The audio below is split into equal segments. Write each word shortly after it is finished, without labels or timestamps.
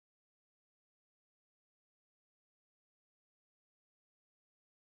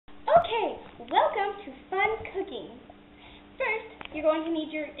Okay, welcome to Fun Cooking. First, you're going to need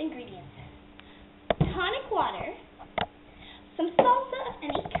your ingredients. Tonic water, some salsa of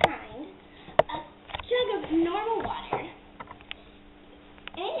any kind, a jug of normal water,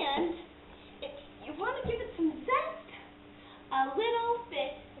 and if you want to give it some zest, a teeny little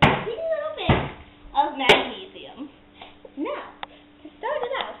bit of magnesium. Now, to start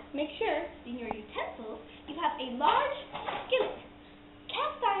it out, make sure in your utensils you have a large skillet,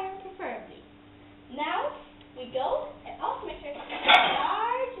 cast iron preferably. Now, we go and also make sure to have a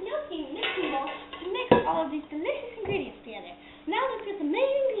large mixing bowl to mix all of these delicious ingredients together. Now let's get the main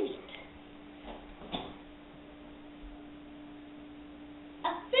ingredient.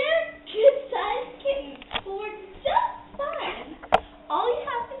 A fair, good-sized kitten will work just fine. All you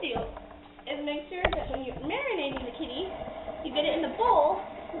have to do is make sure that when you're marinating the kitty, you get it in the bowl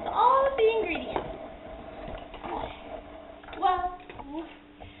with all of the ingredients. Well,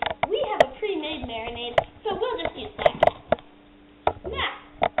 we have a pre-made marinade, so we'll just use that. Now,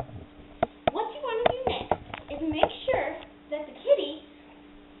 what you want to do next is make sure that the kitty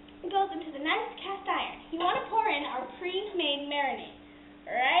goes into the nice cast iron. You want to pour in our pre-made marinade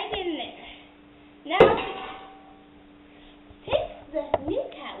right in there. Now, take the new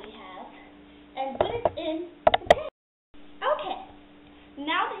cat we have and put it in the pan. Okay,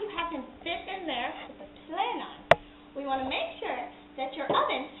 now that you have him fit in there with the pan on, we want to make sure that your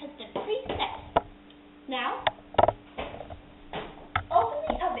oven has been preset. Now, open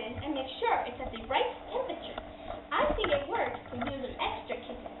the oven and make sure it's at the right temperature. I think it works to use an extra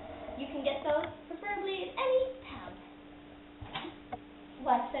kitten. You can get those preferably at any pound.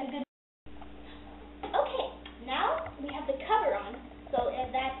 Less than good. Okay, now we have the cover on, so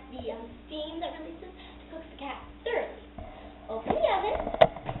that's the steam that releases to cook the cat thoroughly. Open the oven.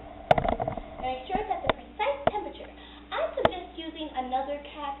 Make sure it's at the precise temperature. I suggest using another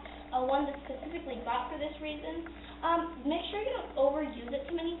cat, one that's specifically bought for this reason. Make sure you don't overuse it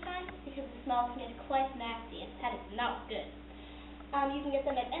too many times because the smell can get quite nasty and that is not good. You can get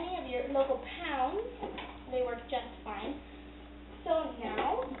them at any of your local pounds. They work just fine. So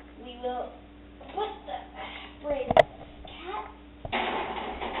now we will put the brave cat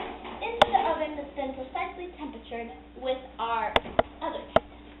into the oven that's been precisely temperatured with our other cat.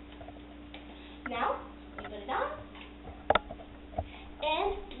 Now, we put it on.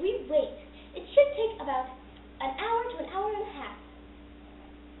 And we wait. It should take about an hour to an hour and a half.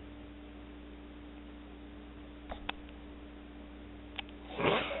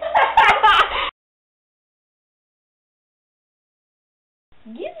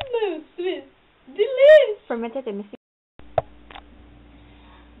 Gizmo Swiss Delish! Fermented and missing.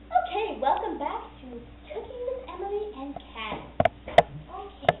 Okay, welcome back to Cooking with Emily and Kat.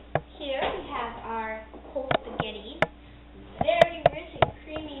 Okay, here we have our whole spaghetti. Very rich and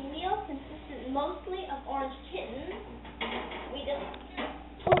creamy meal consistent mostly of orange kittens. We just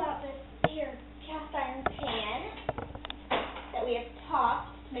pull out this here cast iron pan that we have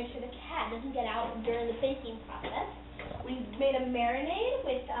topped to make sure the cat doesn't get out during the baking process. We made a marinade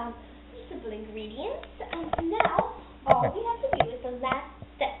with simple ingredients. Now, all we have to do is the last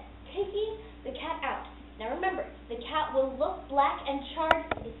step, taking the cat out. Now remember, the cat will look black and charred.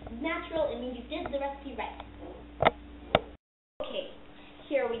 It's natural. It means you did the recipe right. Okay,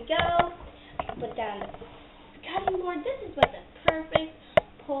 here we go. Put down the cutting board. This is what the perfect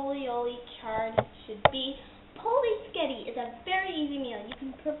polioli chard should be. Poli sketty is a very easy meal. You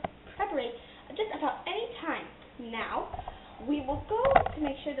can prepare just about any time. Now, we will go to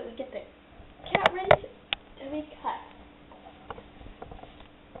make sure that we get the cat ready to be cut.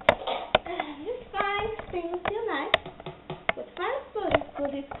 Just fine. Things feel nice. With fine exposure,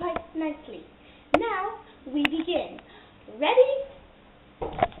 we'll do quite nicely. Now, we begin. Ready?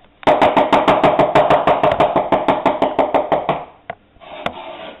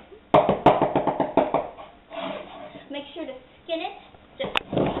 Make sure to skin it,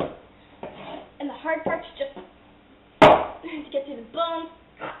 and the hard parts just to get through the bones.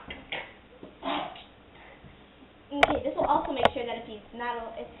 Okay, this will also make sure that if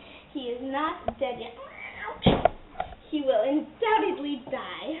he is not dead yet, he will undoubtedly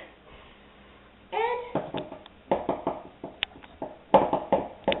die.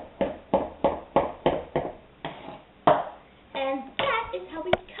 And that is how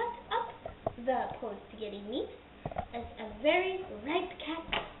we cut up the Polish spaghetti meat as a very ripe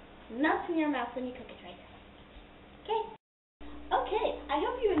cat melts in your mouth when you cook it.